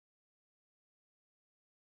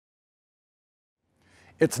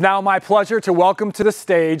It's now my pleasure to welcome to the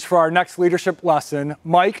stage for our next leadership lesson,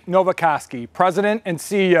 Mike Novakoski, President and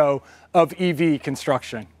CEO of EV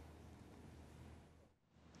Construction.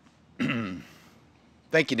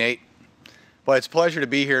 Thank you, Nate. Well, it's a pleasure to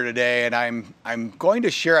be here today, and I'm going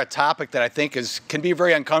to share a topic that I think can be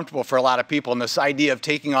very uncomfortable for a lot of people, and this idea of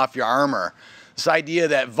taking off your armor. This idea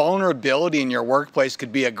that vulnerability in your workplace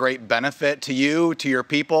could be a great benefit to you, to your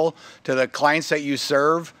people, to the clients that you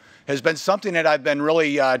serve, has been something that I've been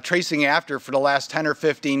really tracing after for the last 10 or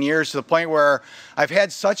 15 years, to the point where I've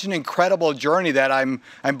had such an incredible journey that I'm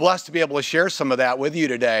blessed to be able to share some of that with you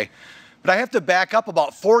today. But I have to back up.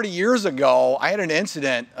 About 40 years ago, I had an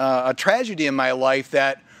incident, a tragedy in my life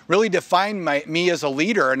that really defined me as a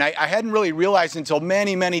leader. And I hadn't really realized until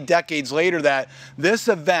many, many decades later that this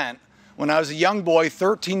event, when I was a young boy,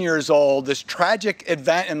 13 years old, this tragic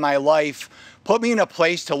event in my life put me in a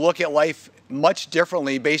place to look at life much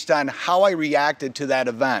differently based on how I reacted to that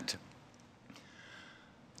event.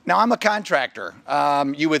 Now, I'm a contractor.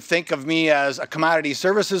 You would think of me as a commodity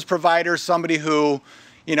services provider, somebody who,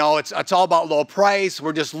 you know, it's all about low price.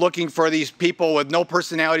 We're just looking for these people with no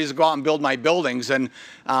personalities to go out and build my buildings. And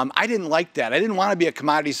I didn't like that. I didn't want to be a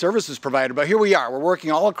commodity services provider, but here we are. We're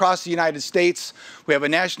working all across the United States. We have a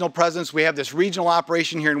national presence. We have this regional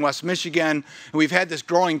operation here in West Michigan, and we've had this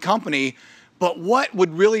growing company. But what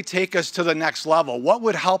would really take us to the next level? What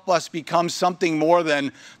would help us become something more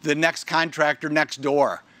than the next contractor next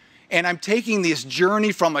door? And I'm taking this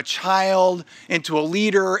journey from a child into a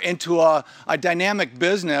leader, into a dynamic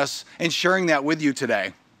business, and sharing that with you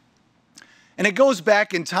today. And it goes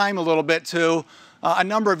back in time a little bit to a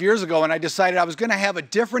number of years ago when I decided I was going to have a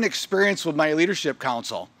different experience with my leadership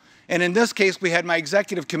council. And in this case, we had my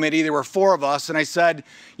executive committee. There were 4 of us. And I said,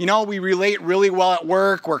 you know, we relate really well at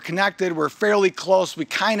work. We're connected. We're fairly close. We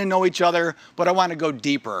kind of know each other. But I want to go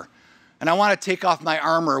deeper. And I want to take off my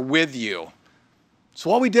armor with you. So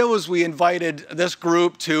what we did was we invited this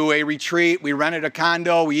group to a retreat. We rented a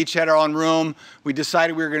condo. We each had our own room. We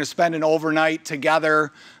decided we were going to spend an overnight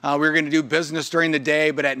together. We were going to do business during the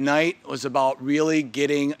day. But at night, it was about really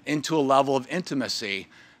getting into a level of intimacy.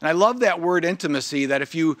 And I love that word intimacy, that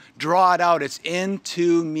if you draw it out, it's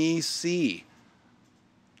into me see.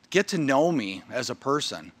 Get to know me as a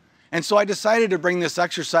person. And so I decided to bring this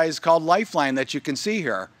exercise called Lifeline that you can see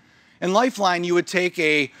here. In Lifeline, you would take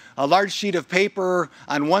a large sheet of paper.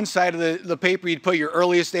 On one side of the paper, you'd put your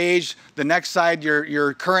earliest age. The next side,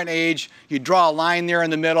 your current age. You'd draw a line there in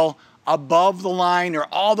the middle. Above the line are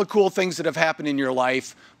all the cool things that have happened in your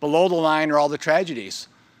life. Below the line are all the tragedies.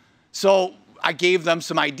 So I gave them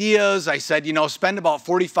some ideas. I said, you know, spend about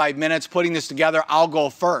 45 minutes putting this together. I'll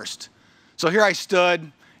go first. So here I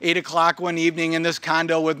stood, 8 o'clock one evening in this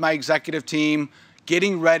condo with my executive team,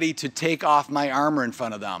 getting ready to take off my armor in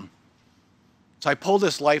front of them. So I pulled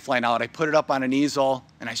this Lifeline out. I put it up on an easel,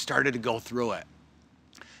 and I started to go through it.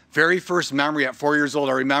 Very first memory at 4 years old,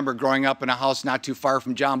 I remember growing up in a house not too far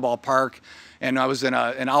from John Ball Park. And I was in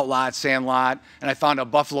an outlot, sand lot, and I found a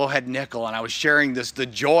buffalo head nickel, and I was sharing the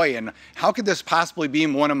joy, and how could this possibly be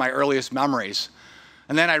one of my earliest memories?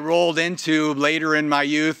 And then I rolled into later in my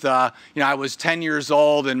youth, you know, I was 10 years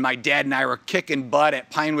old, and my dad and I were kicking butt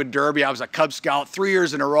at Pinewood Derby. I was a Cub Scout 3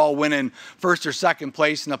 years in a row, winning first or second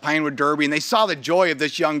place in the Pinewood Derby, and they saw the joy of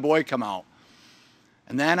this young boy come out.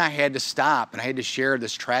 And then I had to stop, and I had to share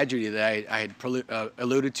this tragedy that I had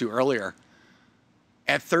alluded to earlier.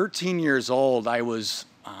 At 13 years old, I was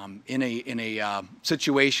in a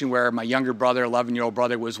situation where my younger brother, 11-year-old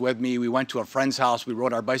brother, was with me. We went to a friend's house. We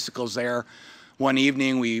rode our bicycles there. One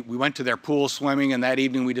evening, we went to their pool swimming, and that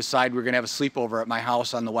evening we decided we were going to have a sleepover at my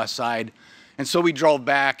house on the west side. And so we drove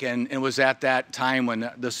back, and it was at that time when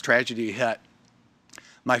this tragedy hit.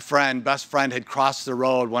 My best friend, had crossed the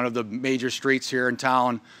road, one of the major streets here in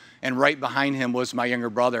town, and right behind him was my younger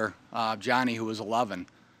brother, Johnny, who was 11,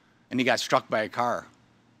 and he got struck by a car.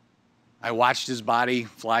 I watched his body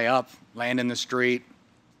fly up, land in the street.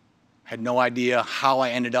 Had no idea how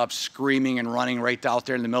I ended up screaming and running right out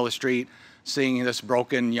there in the middle of the street, seeing this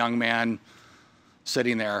broken young man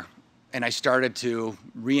sitting there. And I started to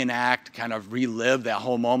reenact, kind of relive that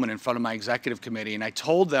whole moment in front of my executive committee. And I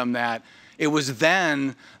told them that it was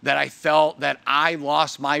then that I felt that I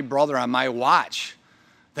lost my brother on my watch,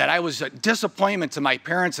 that I was a disappointment to my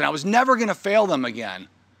parents, and I was never going to fail them again.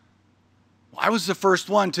 I was the first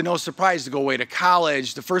one, to no surprise, to go away to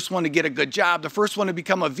college, the first one to get a good job, the first one to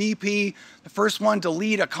become a VP, the first one to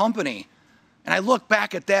lead a company. And I look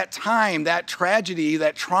back at that time, that tragedy,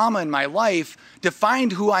 that trauma in my life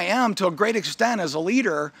defined who I am to a great extent as a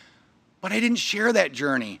leader, but I didn't share that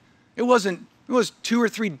journey. It wasn't It was 2 or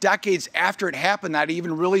 3 decades after it happened that I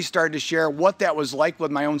even really started to share what that was like with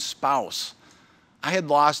my own spouse. I had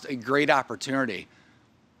lost a great opportunity.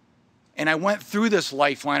 And I went through this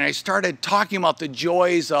lifeline. I started talking about the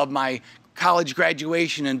joys of my college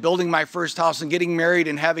graduation and building my first house and getting married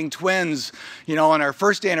and having twins, on our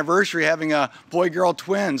first anniversary, having a boy-girl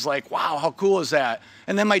twins. Like, wow, how cool is that?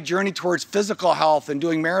 And then my journey towards physical health and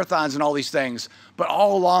doing marathons and all these things. But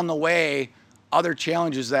all along the way, other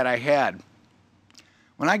challenges that I had.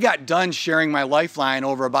 When I got done sharing my lifeline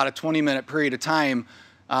over about a 20-minute period of time,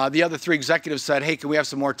 the other 3 executives said, hey, can we have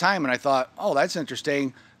some more time? And I thought, oh, that's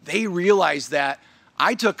interesting. They realized that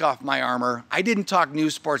I took off my armor. I didn't talk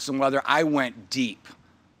news, sports, and weather. I went deep.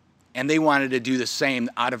 And they wanted to do the same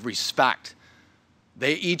out of respect.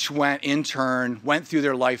 They each went in turn, went through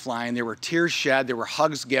their lifeline. There were tears shed. There were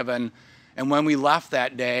hugs given. And when we left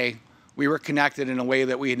that day, we were connected in a way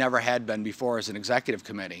that we never had been before as an executive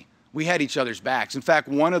committee. We had each other's backs. In fact,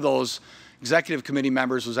 one of those executive committee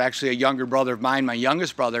members was actually a younger brother of mine, my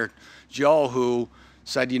youngest brother, Joe, who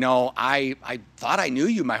said, I thought I knew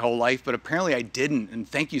you my whole life, but apparently I didn't, and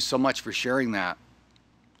thank you so much for sharing that.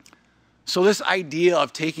 So this idea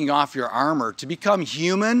of taking off your armor to become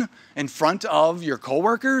human in front of your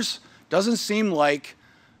coworkers doesn't seem like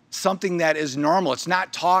something that is normal. It's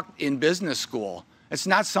not taught in business school. It's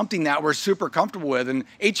not something that we're super comfortable with, and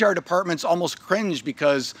HR departments almost cringe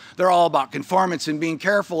because they're all about conformance and being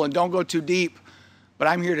careful and don't go too deep. But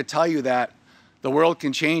I'm here to tell you that the world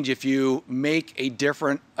can change if you make a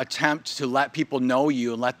different attempt to let people know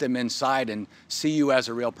you and let them inside and see you as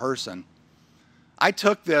a real person. I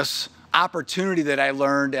took this opportunity that I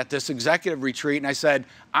learned at this executive retreat and I said,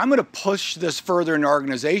 I'm going to push this further in the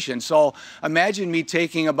organization. So imagine me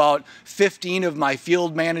taking about 15 of my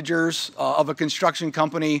field managers of a construction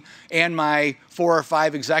company and my 4 or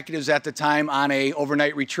 5 executives at the time on an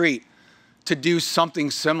overnight retreat to do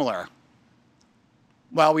something similar.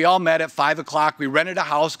 Well, we all met at 5 o'clock. We rented a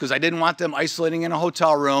house because I didn't want them isolating in a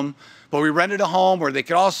hotel room. But we rented a home where they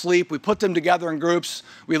could all sleep. We put them together in groups.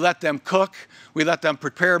 We let them cook. We let them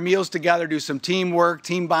prepare meals together, do some teamwork,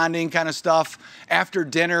 team bonding kind of stuff. After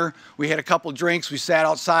dinner, we had a couple drinks. We sat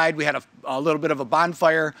outside. We had a little bit of a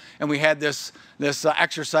bonfire. And we had this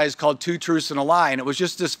exercise called 2 Truths and a Lie. And it was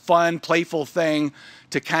just this fun, playful thing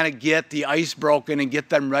to kind of get the ice broken and get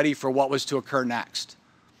them ready for what was to occur next.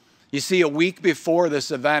 You see, a week before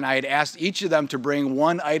this event, I had asked each of them to bring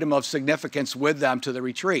one item of significance with them to the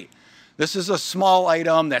retreat. This is a small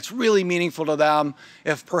item that's really meaningful to them.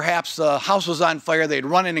 If perhaps the house was on fire, they'd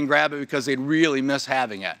run in and grab it because they'd really miss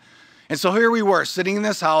having it. And so here we were, sitting in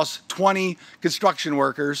this house, 20 construction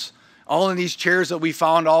workers, all in these chairs that we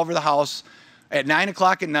found all over the house at 9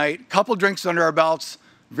 o'clock at night, couple drinks under our belts,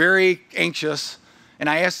 very anxious. And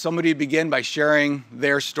I asked somebody to begin by sharing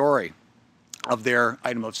their story of their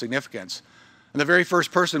item of significance. And the very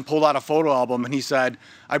first person pulled out a photo album and he said,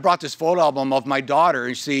 I brought this photo album of my daughter. And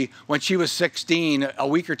you see, when she was 16, a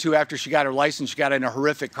week or 2 after she got her license, she got in a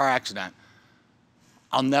horrific car accident.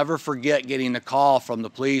 I'll never forget getting the call from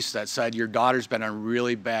the police that said, your daughter's been in a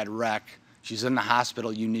really bad wreck. She's in the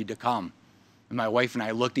hospital, you need to come. And my wife and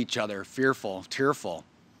I looked at each other, fearful, tearful,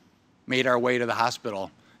 made our way to the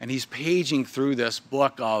hospital. And he's paging through this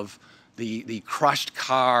book of the crushed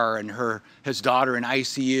car and his daughter in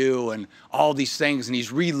ICU and all these things. And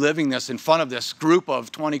he's reliving this in front of this group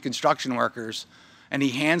of 20 construction workers. And he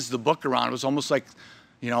hands the book around. It was almost like,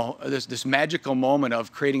 this magical moment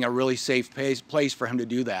of creating a really safe place for him to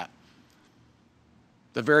do that.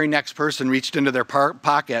 The very next person reached into their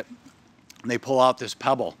pocket and they pull out this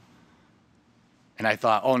pebble. And I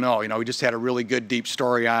thought, oh no, we just had a really good deep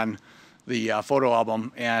story on the photo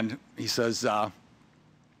album. And he says,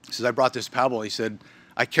 I brought this pebble. He said,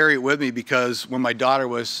 I carry it with me because when my daughter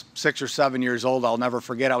was 6 or 7 years old, I'll never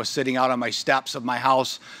forget, I was sitting out on my steps of my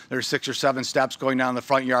house. There's 6 or 7 steps going down the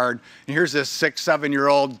front yard. And here's this 6,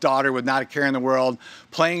 7-year-old daughter with not a care in the world,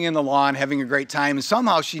 playing in the lawn, having a great time. And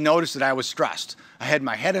somehow she noticed that I was stressed. I had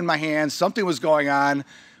my head in my hands. Something was going on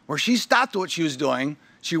where she stopped what she was doing.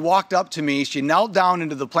 She walked up to me. She knelt down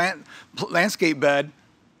into the landscape bed,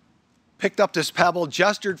 picked up this pebble,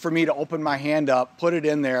 gestured for me to open my hand up, put it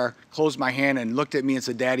in there, closed my hand, and looked at me and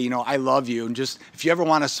said, Daddy, I love you. And just, if you ever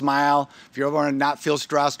want to smile, if you ever want to not feel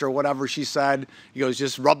stressed or whatever she said, he goes,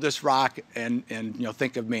 just rub this rock and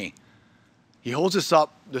think of me. He holds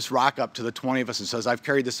this rock up to the 20 of us and says, I've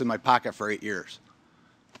carried this in my pocket for 8 years.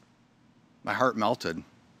 My heart melted.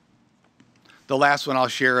 The last one I'll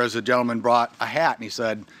share is a gentleman brought a hat, and he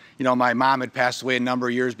said, my mom had passed away a number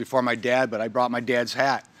of years before my dad, but I brought my dad's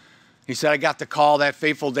hat. He said, I got the call that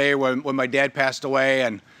fateful day when my dad passed away,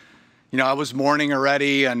 and You know, I was mourning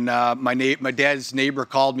already, and my dad's neighbor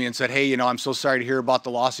called me and said, "Hey, you know, I'm so sorry to hear about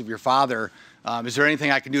the loss of your father. Is there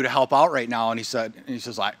anything I can do to help out right now?" And he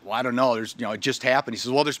says, "Well, I don't know. There's, you know, it just happened." He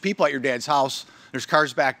says, "Well, there's people at your dad's house. There's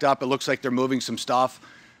cars backed up. It looks like they're moving some stuff."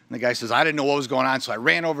 And the guy says, "I didn't know what was going on, so I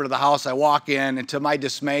ran over to the house. I walk in, and to my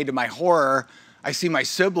dismay, to my horror, I see my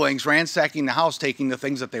siblings ransacking the house, taking the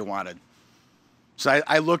things that they wanted." So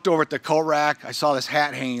I looked over at the coat rack. I saw this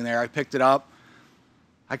hat hanging there. I picked it up.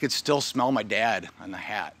 I could still smell my dad on the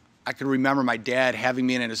hat. I could remember my dad having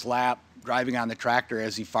me in his lap, driving on the tractor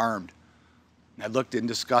as he farmed. And I looked in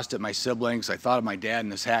disgust at my siblings. I thought of my dad in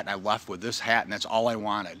this hat, and I left with this hat, and that's all I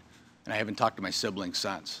wanted. And I haven't talked to my siblings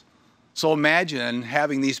since. So imagine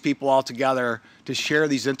having these people all together to share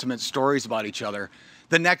these intimate stories about each other.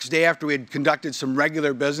 The next day, after we had conducted some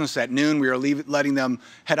regular business at noon, we were letting them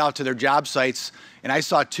head out to their job sites, and I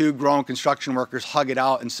saw two grown construction workers hug it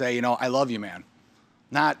out and say, "You know, I love you, man."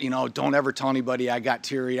 Not, you know, "Don't ever tell anybody I got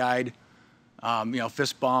teary-eyed," you know,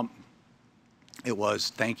 fist bump. It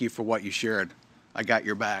was, "Thank you for what you shared. I got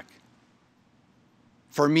your back."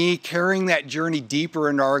 For me, carrying that journey deeper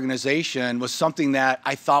into our organization was something that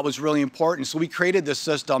I thought was really important. So we created this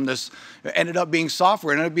system. This ended up being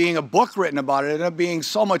software. It ended up being a book written about it. It ended up being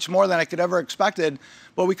so much more than I could ever expected.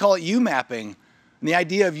 But we call it U-mapping. And the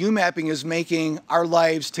idea of U-mapping is making our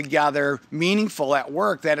lives together meaningful at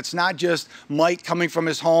work, that it's not just Mike coming from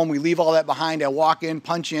his home, we leave all that behind, I walk in,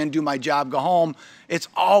 punch in, do my job, go home. It's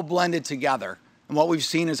all blended together. And what we've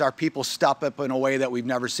seen is our people step up in a way that we've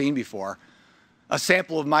never seen before. A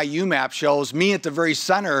sample of my U-map shows me at the very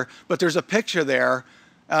center, but there's a picture there,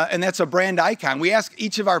 and that's a brand icon. We ask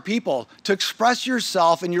each of our people to express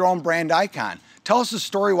yourself in your own brand icon. Tell us the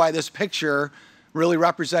story why this picture really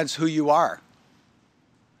represents who you are.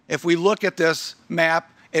 If we look at this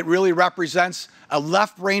map, it really represents a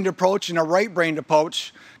left-brained approach and a right-brained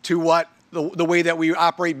approach to the way that we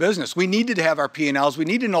operate business. We needed to have our P&Ls. We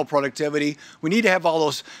need to know productivity. We need to have all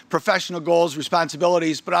those professional goals,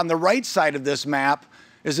 responsibilities. But on the right side of this map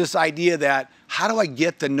is this idea that how do I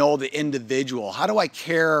get to know the individual? How do I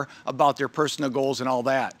care about their personal goals and all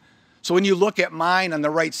that? So when you look at mine on the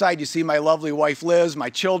right side, you see my lovely wife, Liz, my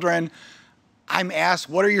children. I'm asked,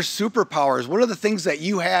 what are your superpowers? What are the things that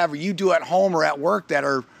you have or you do at home or at work that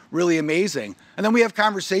are really amazing? And then we have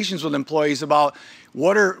conversations with employees about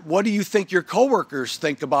what do you think your coworkers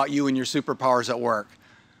think about you and your superpowers at work?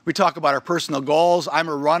 We talk about our personal goals. I'm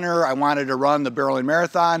a runner. I wanted to run the Berlin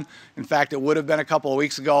Marathon. In fact, it would have been a couple of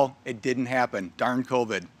weeks ago. It didn't happen. Darn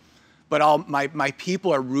COVID. But my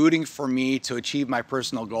people are rooting for me to achieve my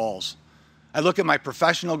personal goals. I look at my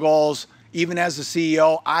professional goals. Even as the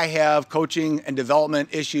CEO, I have coaching and development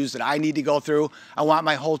issues that I need to go through. I want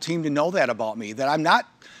my whole team to know that about me, that I'm not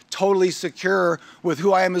totally secure with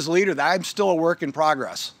who I am as a leader, that I'm still a work in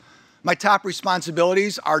progress. My top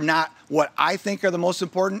responsibilities are not what I think are the most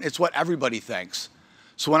important, it's what everybody thinks.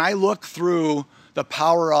 So when I look through the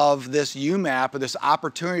power of this U-map, or this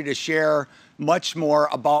opportunity to share much more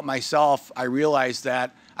about myself, I realize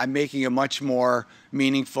that I'm making a much more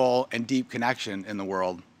meaningful and deep connection in the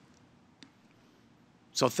world.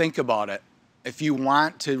 So think about it. If you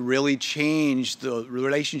want to really change the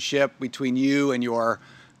relationship between you and your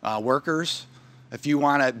workers, if you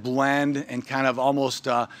want to blend and kind of almost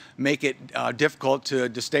make it difficult to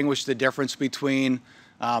distinguish the difference between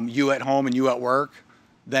you at home and you at work,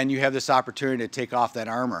 then you have this opportunity to take off that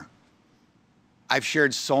armor. I've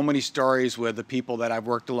shared so many stories with the people that I've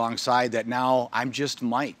worked alongside that now I'm just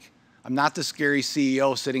Mike. I'm not the scary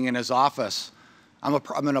CEO sitting in his office.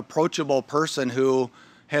 I'm an approachable person who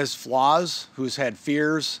has flaws, who's had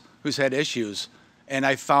fears, who's had issues. And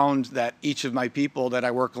I found that each of my people that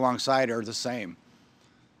I work alongside are the same.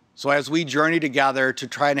 So as we journey together to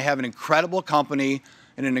try and have an incredible company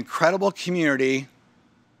and an incredible community,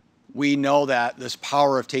 we know that this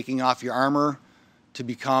power of taking off your armor to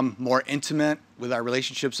become more intimate with our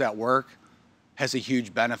relationships at work has a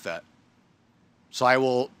huge benefit. So I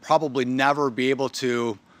will probably never be able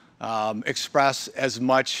to express as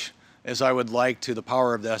much as I would like to the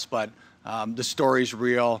power of this, but the story's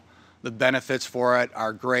real. The benefits for it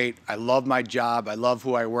are great. I love my job. I love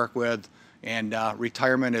who I work with. And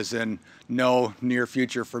retirement is in no near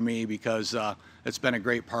future for me because it's been a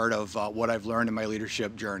great part of what I've learned in my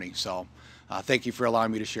leadership journey. So thank you for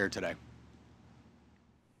allowing me to share today.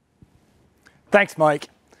 Thanks, Mike.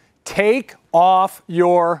 Take off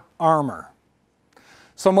your armor.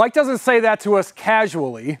 So Mike doesn't say that to us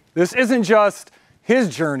casually. This isn't just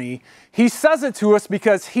his journey. He says it to us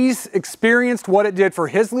because he's experienced what it did for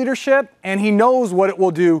his leadership, and he knows what it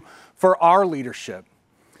will do for our leadership.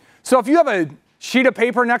 So if you have a sheet of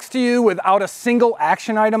paper next to you without a single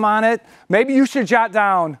action item on it, maybe you should jot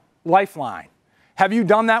down Lifeline. Have you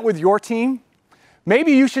done that with your team?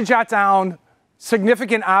 Maybe you should jot down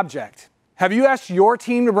significant object. Have you asked your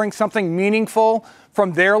team to bring something meaningful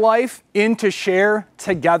from their life in to share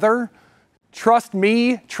together? Trust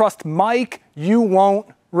me, trust Mike, you won't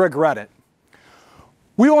regret it.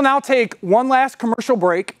 We will now take one last commercial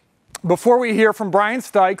break before we hear from Brian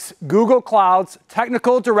Stykes, Google Cloud's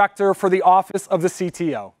Technical Director for the Office of the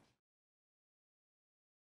CTO.